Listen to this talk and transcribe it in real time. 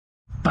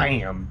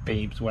Bam,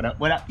 babes. What up,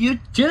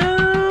 YouTube?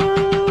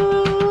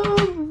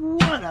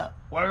 What up,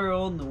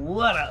 world?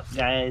 What up,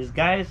 guys?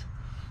 Guys,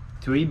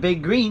 3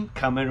 big green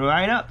coming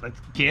right up. Let's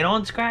get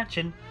on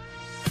scratching.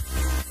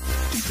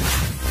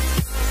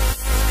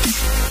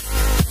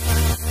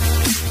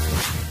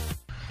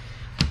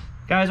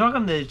 Guys,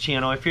 welcome to the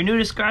channel. If you're new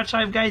to Scratch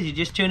Life, guys, you're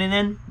just tuning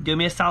in, do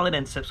me a solid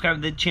and subscribe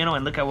to the channel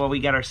and look at what we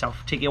got ourselves.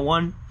 Ticket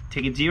 1,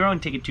 ticket 0,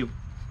 and ticket 2.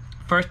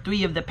 First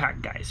 3 of the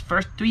pack, guys.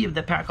 First 3 of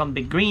the pack on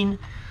big green.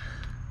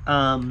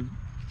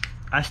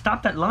 I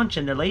stopped at lunch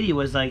and the lady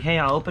was like, hey,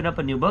 I'll open up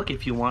a new book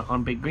if you want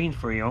on big green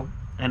for you.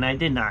 And I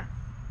did not.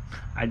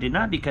 I did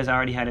not because I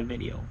already had a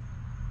video.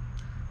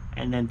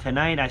 And then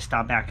tonight I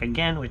stopped back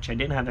again, which I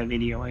didn't have a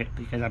video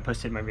because I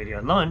posted my video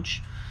at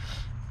lunch.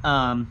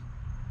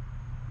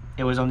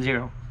 It was on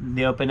 0.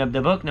 They opened up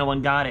the book, no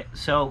one got it.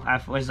 So I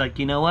was like,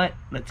 you know what?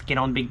 Let's get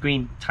on big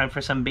green. Time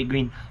for some big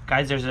green.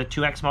 Guys, there's a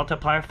 2x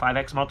multiplier,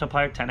 5x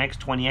multiplier, 10x,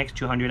 20x,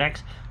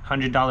 200x,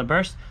 $100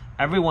 burst.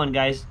 Everyone,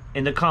 guys,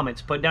 in the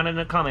comments, put down in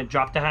the comment,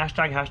 drop the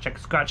hashtag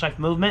Scratch Life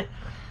Movement.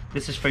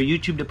 This is for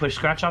YouTube to push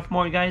Scratch Off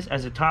more, guys,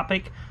 as a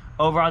topic.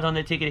 Overall on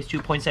the ticket is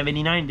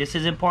 2.79. This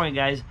is important,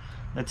 guys.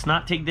 Let's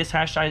not take this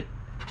hashtag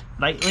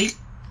lightly.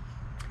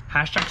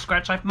 Hashtag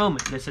Scratch Life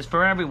Movement. This is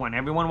for everyone.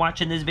 Everyone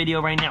watching this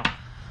video right now.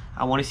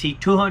 I want to see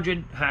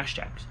 200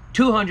 hashtags.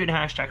 200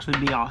 hashtags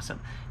would be awesome.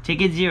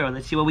 Ticket 0.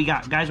 Let's see what we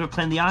got. Guys, we're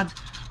playing the odds.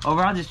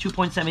 Overall, there's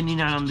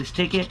 2.79 on this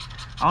ticket.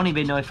 I don't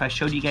even know if I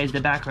showed you guys the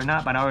back or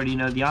not, but I already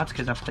know the odds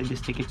because I've played this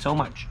ticket so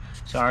much.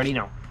 So I already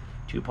know.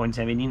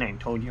 2.79,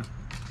 told you.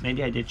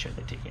 Maybe I did show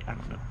the ticket. I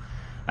don't know.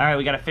 All right,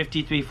 we got a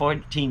 53,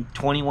 14,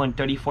 21,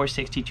 34,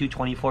 62,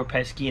 24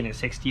 pesky, and a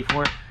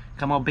 64.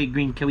 Come on, big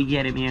green. Can we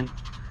get it, man?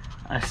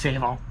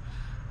 Save all.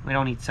 We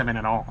don't need 7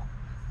 at all.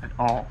 At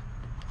all.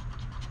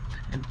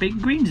 And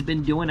big green's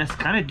been doing us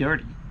kind of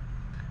dirty.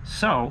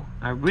 So,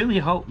 I really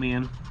hope,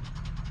 man,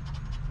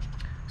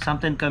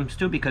 something comes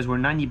through because we're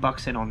 90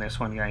 bucks in on this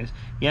one, guys.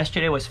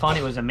 Yesterday was fun.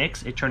 It was a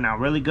mix. It turned out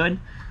really good.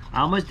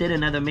 I almost did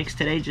another mix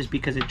today just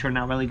because it turned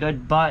out really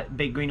good. But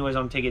big green was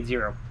on ticket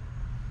 0.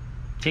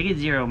 Ticket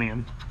 0,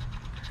 man.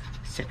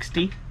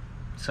 60.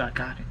 So I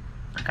got it.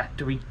 I got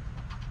 3.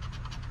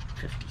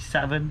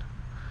 57.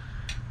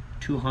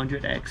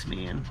 200x,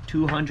 man.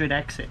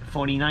 200x at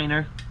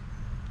 49er.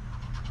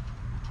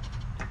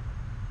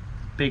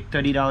 Big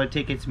 $30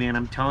 tickets, man.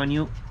 I'm telling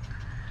you,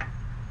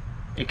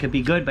 it could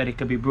be good, but it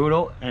could be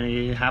brutal, and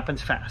it happens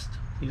fast.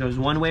 It goes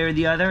one way or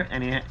the other,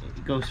 and it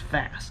goes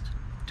fast.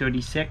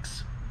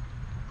 36.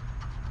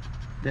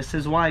 This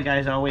is why,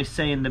 guys, I always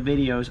say in the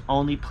videos,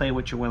 only play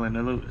what you're willing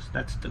to lose.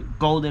 That's the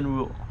golden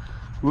rule.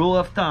 Rule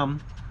of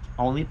thumb,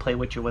 only play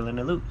what you're willing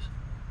to lose.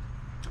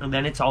 And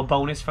then it's all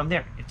bonus from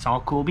there. It's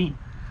all cool bean.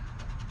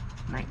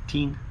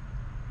 19.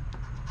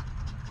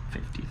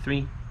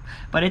 53.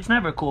 But it's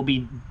never cool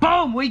bean.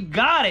 Boom! We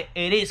got it!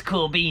 It is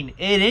cool bean.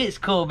 It is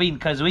cool bean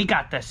because we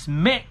got the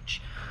smidge.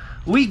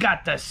 We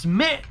got the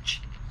smidge.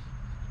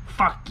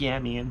 Fuck yeah,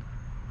 man.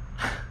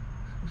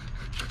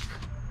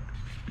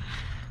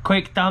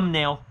 Quick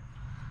thumbnail.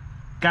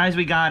 Guys,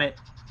 we got it.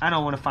 I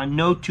don't want to find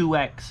no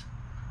 2x.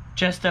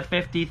 Just a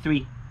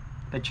 53.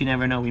 But you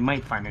never know. We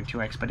might find a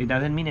 2x, but it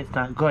doesn't mean it's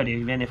not good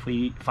even if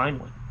we find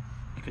one.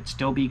 It could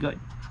still be good.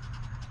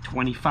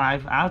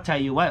 25. I'll tell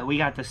you what. We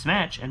got the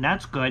smash, and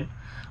that's good.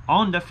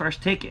 On the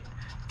first ticket.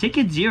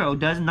 Ticket 0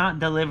 does not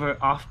deliver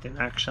often,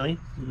 actually,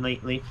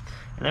 lately.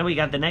 And then we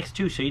got the next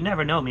 2, so you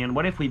never know, man.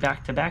 What if we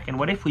back to back, and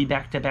what if we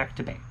back to back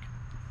to back?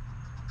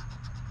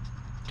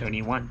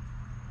 31.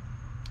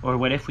 Or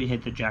what if we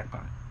hit the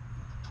jackpot?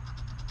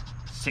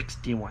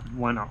 61.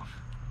 1 off.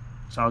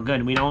 It's all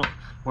good.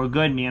 We're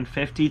good, man.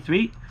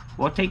 53.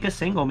 We'll take a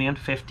single, man.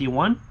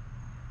 51.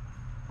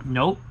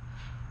 Nope.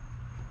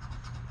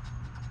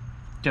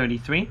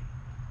 33.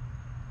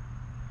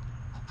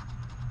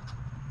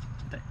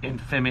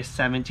 Infamous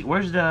 70.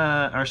 Where's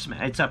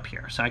it's up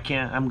here, so I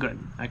can't. I'm good.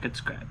 I could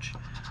scratch.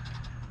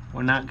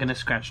 We're not gonna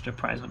scratch the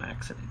prize on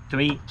accident.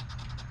 3.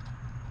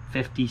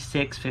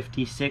 56.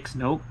 56.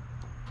 Nope.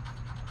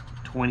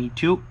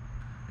 22.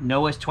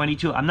 Noah's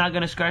 22. I'm not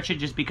gonna scratch it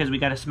just because we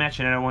gotta smash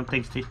it. I don't want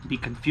things to be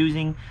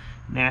confusing.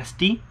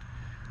 Nasty.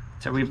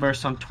 It's a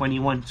reverse on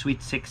 21.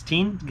 Sweet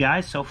 16.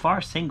 Guys, so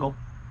far single.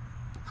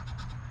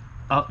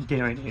 Oh,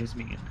 there it is,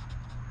 man.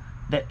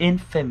 The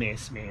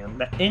infamous, man.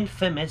 The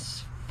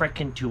infamous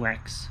freaking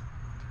 2x.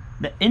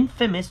 The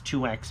infamous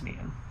 2x,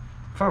 man.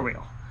 For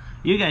real.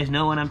 You guys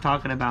know what I'm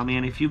talking about,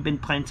 man. If you've been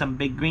playing some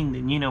big green,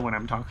 then you know what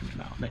I'm talking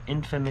about. The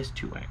infamous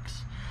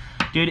 2x.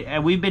 Dude,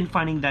 we've been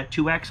finding that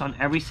 2x on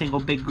every single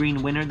big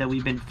green winner that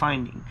we've been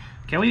finding.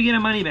 Can we get a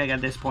money bag at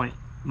this point?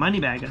 Money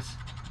bag us.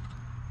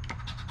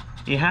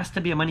 It has to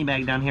be a money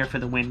bag down here for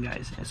the win,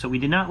 guys. So we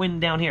did not win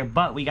down here,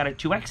 but we got a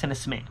 2x and a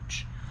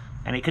smash.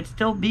 And it could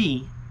still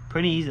be,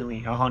 pretty easily,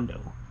 a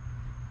hundo.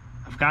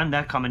 I've gotten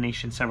that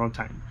combination several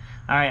times.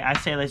 Alright, I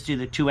say let's do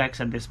the 2x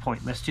at this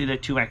point. Let's do the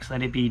 2x.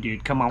 Let it be,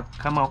 dude. Come on.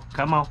 Come on.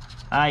 Come on.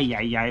 Ay,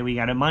 ay, ay. We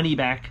got a money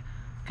back.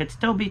 Could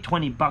still be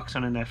 20 bucks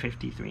on that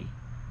 53.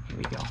 Here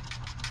we go.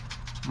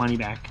 Money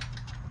back.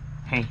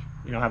 Hey,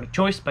 We don't have a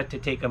choice but to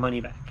take our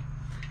money back.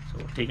 So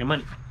we'll take our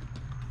money.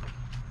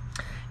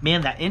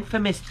 Man, that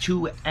infamous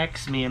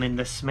 2x, man, in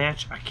the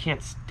smash, I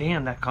can't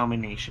stand that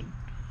combination.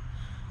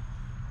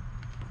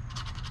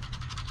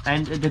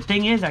 And the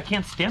thing is, I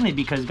can't stand it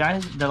because,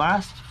 guys, the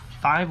last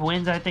 5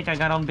 wins I think I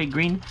got on Big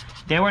Green,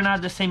 they were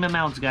not the same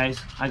amounts, guys.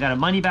 I got a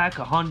money back,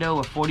 a hundo,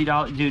 a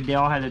 $40. Dude, they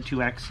all had the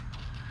 2x.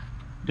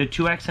 The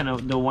 2x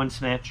and the 1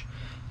 smash.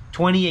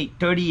 28,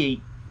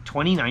 38,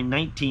 29,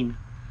 19.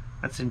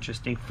 That's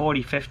interesting.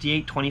 40,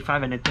 58,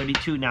 25, and a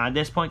 32. Now, at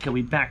this point, can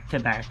we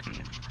back-to-back,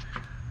 man?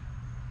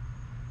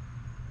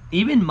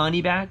 Even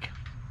money back,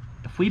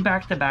 if we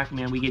back-to-back,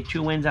 man, we get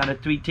 2 wins out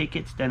of 3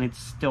 tickets, then it's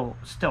still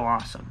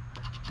awesome.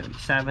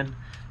 37,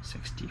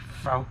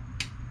 64.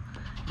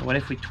 And what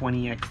if we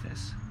 20x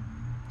this?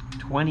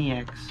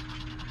 20x.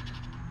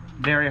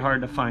 Very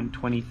hard to find.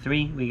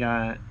 23. We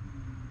got...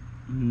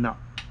 No.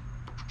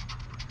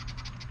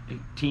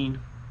 18.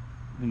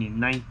 We need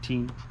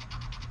 19.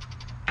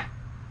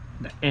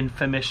 The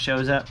infamous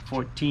shows up.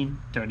 14.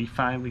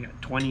 35. We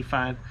got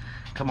 25.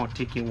 Come on,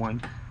 ticket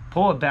 1.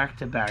 Pull it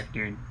back-to-back,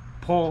 dude.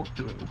 Pull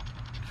through.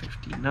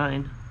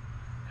 59.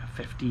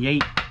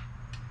 58.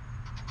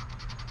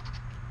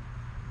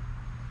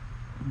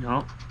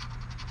 No.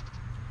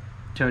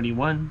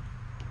 31.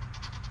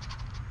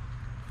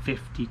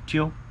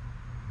 52.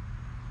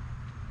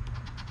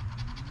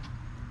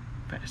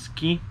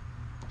 Pesky.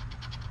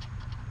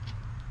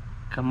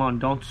 Come on,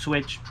 don't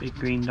switch, Big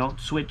Green. Don't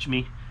switch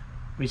me.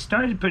 We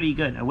started pretty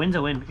good. A win's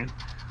a win, man.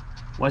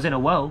 Wasn't a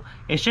woe.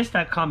 It's just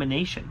that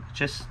combination.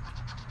 Just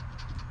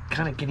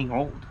kind of getting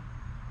old.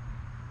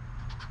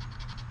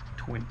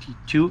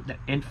 22. The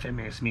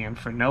infamous, man,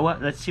 for Noah.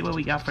 Let's see what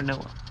we got for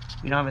Noah.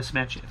 We don't have a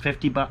smash yet.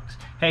 50 bucks.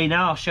 Hey,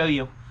 now I'll show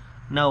you.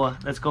 Noah,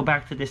 let's go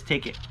back to this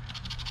ticket.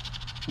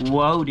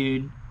 Whoa,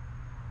 dude.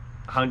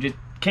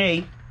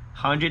 100K.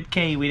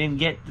 100K. We didn't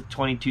get the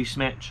 22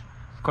 smash.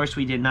 Of course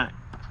we did not.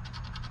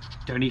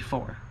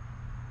 34.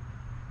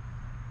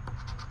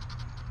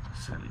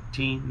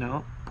 17.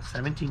 No.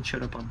 17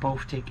 showed up on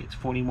both tickets.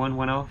 41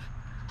 went off.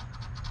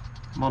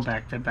 Come on,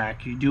 back to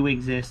back. You do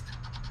exist.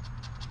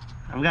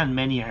 I've gotten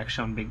many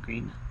actually on Big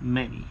Green.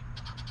 Many.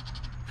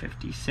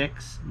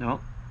 56.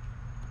 No.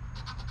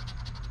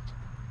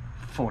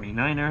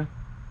 49er.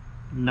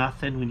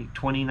 Nothing. We need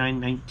 29,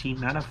 19.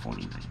 Not a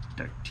 49.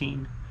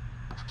 13.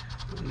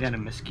 We got a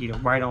mosquito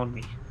right on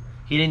me.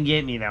 He didn't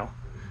get me though.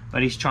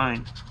 But he's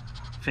trying.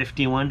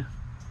 51.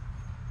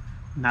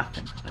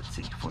 Nothing. Let's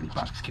see. 40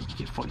 bucks. Can we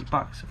get 40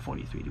 bucks?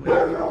 43. Do we?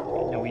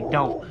 No, we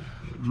don't.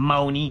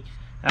 Moni.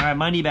 Alright,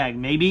 money bag.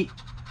 Maybe.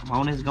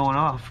 Mona's going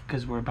off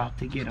because we're about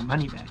to get a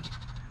money bag.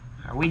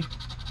 Are we?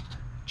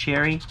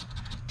 Cherry.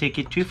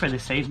 Ticket 2 for the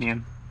save,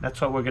 man.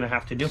 That's what we're going to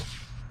have to do.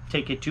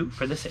 Ticket 2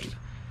 for the save.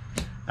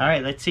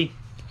 Alright, let's see.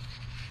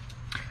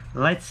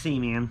 Let's see,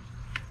 man.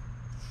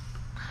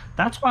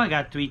 That's why I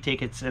got 3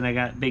 tickets and I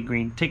got Big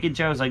Green. Ticket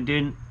 2, I was like,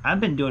 dude, I've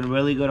been doing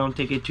really good on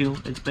Ticket 2.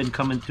 It's been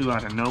coming through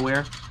out of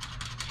nowhere.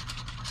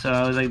 So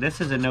I was like,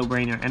 this is a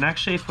no-brainer. And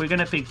actually, if we're going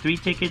to pick 3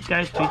 tickets,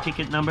 guys, 3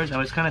 ticket numbers, I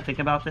was kind of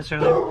thinking about this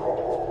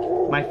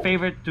earlier. My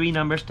favorite 3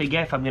 numbers to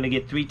get if I'm going to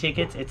get 3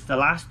 tickets, it's the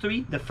last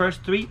 3, the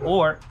first 3,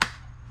 or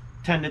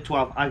 10 to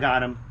 12. I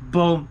got them.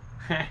 Boom.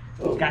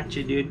 Got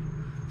you, dude.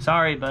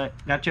 Sorry, but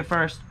got you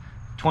first.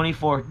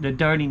 24, the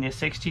dirtiness,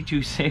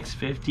 62, 6,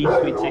 50,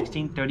 sweet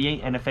 16,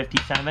 38, and a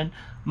 57.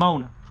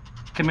 Mona,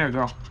 come here,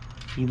 girl.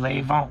 Il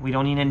est bon. We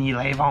don't need any il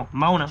est bon.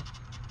 Mona,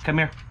 come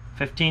here.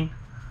 15.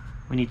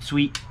 We need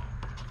sweet.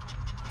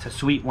 It's a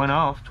sweet one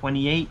off.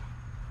 28.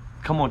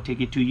 Come on,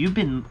 ticket 2. You've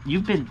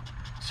been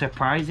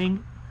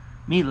surprising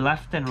me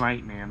left and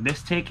right, man.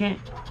 This ticket,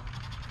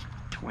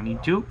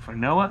 22 for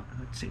Noah.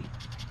 Let's see.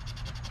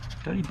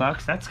 30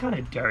 bucks. That's kind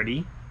of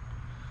dirty.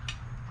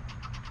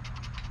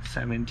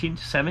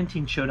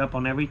 17 showed up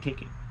on every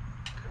ticket.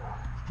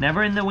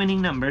 Never in the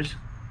winning numbers.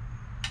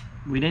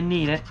 We didn't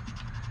need it,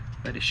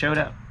 but it showed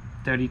up.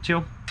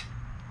 32.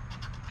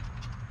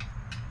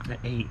 The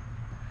 8.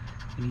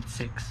 We need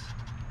 6.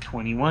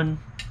 21.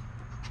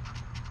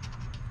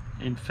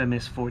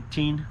 Infamous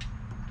 14.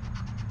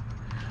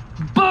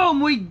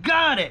 Boom! We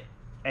got it!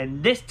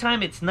 And this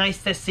time it's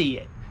nice to see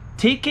it.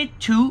 Ticket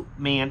 2,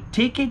 man.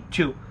 Ticket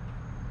 2.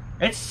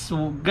 It's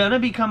gonna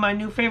become my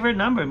new favorite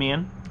number,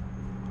 man.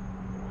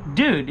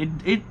 Dude,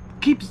 it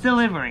keeps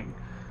delivering.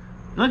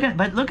 Look at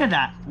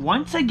that.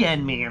 Once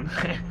again, man.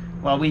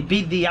 Well, we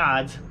beat the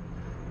odds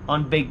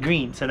on Big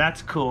Green, so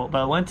that's cool.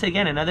 But once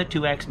again, another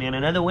 2x, man.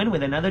 Another win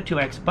with another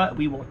 2x, but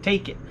we will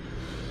take it.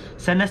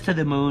 Send us to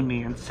the moon,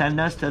 man. Send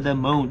us to the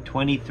moon.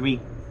 23.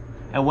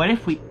 And what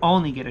if we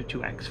only get a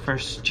 2x?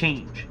 First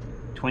change.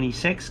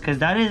 26, because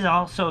that is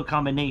also a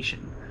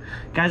combination.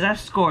 Guys, I've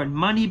scored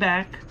money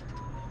back,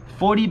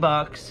 40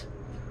 bucks,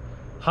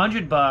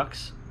 100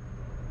 bucks,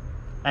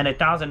 and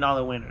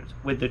 $1,000 winners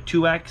with the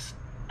 2x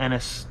and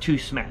a 2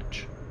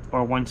 smash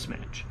or 1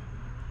 smash.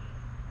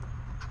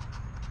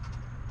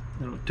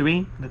 Little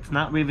 3. Let's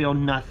not reveal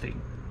nothing.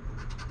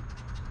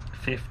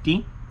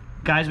 50.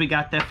 Guys, we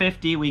got the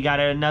 50. We got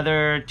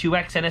another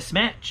 2x and a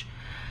smash.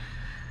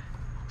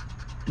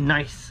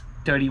 Nice.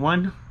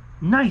 31.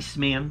 Nice,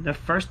 man. The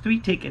first 3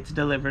 tickets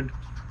delivered.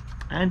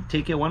 And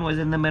ticket 1 was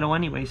in the middle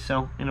anyway,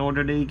 so in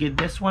order to get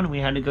this one, we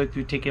had to go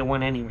through ticket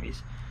 1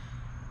 anyways.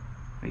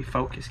 Stay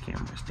focused,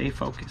 camera. Stay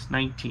focused.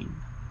 19.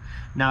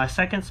 Now, a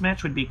second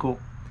smash would be cool.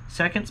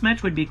 Second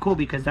smash would be cool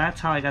because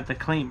that's how I got the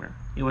claimer.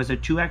 It was a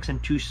 2x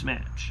and 2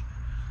 smash.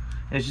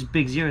 There's just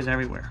big zeros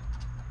everywhere.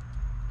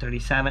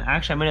 37.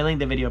 Actually, I'm going to link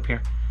the video up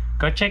here.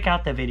 Go check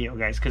out the video,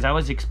 guys, because I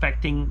was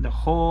expecting the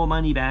whole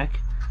money back.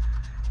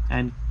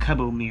 And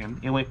kaboom,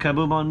 man. It went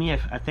kaboom on me.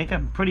 I think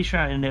I'm pretty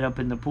sure I ended up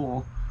in the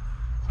pool.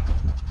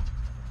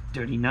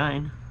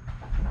 39.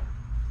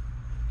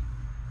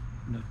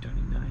 No,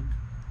 39.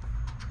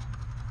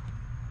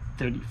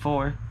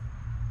 34.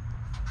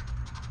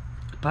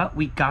 But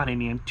we got it,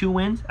 man. 2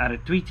 wins out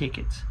of 3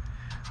 tickets.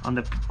 On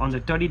the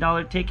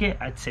 $30 ticket,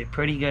 I'd say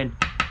pretty good.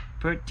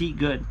 Pretty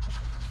good.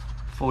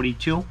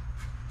 42.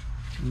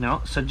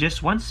 No, so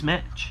just 1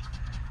 smash.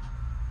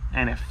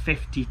 And a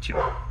 52.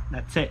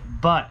 That's it.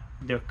 But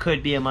there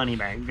could be a money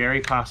bag.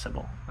 Very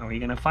possible. Are we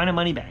going to find a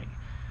money bag?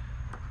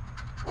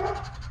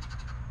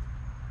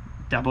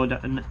 Double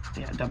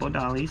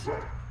dollies.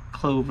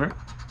 Clover.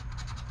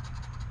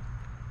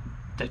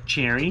 The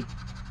cherry.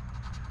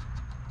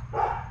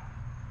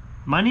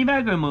 Money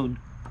bag or moon?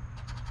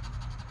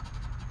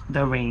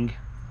 The ring.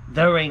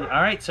 The ring.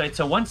 Alright, so it's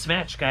a 1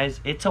 smash,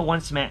 guys. It's a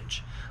 1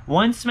 smash.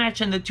 1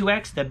 smash in the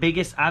 2x, the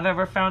biggest I've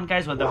ever found,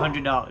 guys, with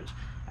 $100.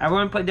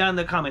 Everyone put down in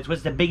the comments,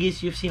 what's the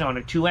biggest you've seen on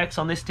a 2x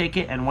on this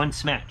ticket and 1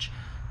 smash?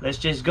 Let's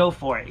just go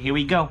for it. Here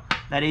we go.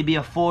 That'd be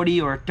a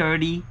 40 or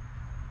 30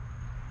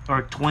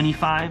 or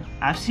 25.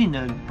 I've seen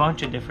a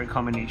bunch of different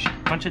combinations,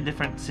 bunch of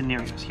different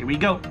scenarios. Here we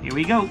go. Here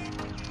we go.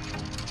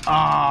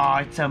 Oh,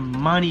 it's a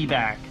money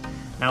back.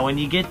 Now, when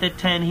you get the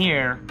 10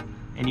 here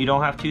and you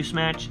don't have 2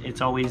 smash, it's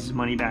always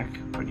money back,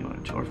 pretty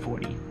much, or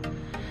 40.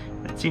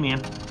 Let's see,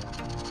 man.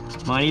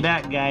 Money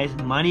back, guys.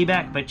 Money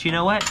back. But you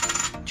know what?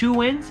 2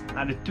 wins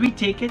out of 3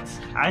 tickets.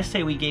 I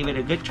say we gave it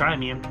a good try,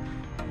 man.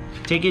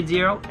 Ticket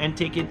 0 and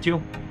ticket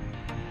 2.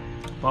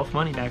 Both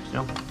money backs,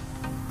 though.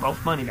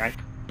 Both money back.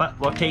 But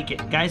we'll take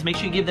it. Guys, make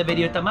sure you give the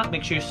video a thumb up.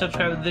 Make sure you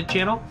subscribe to the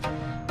channel.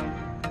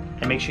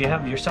 And make sure you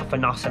have yourself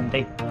an awesome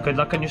day. Good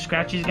luck on your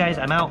scratches, guys.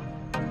 I'm out.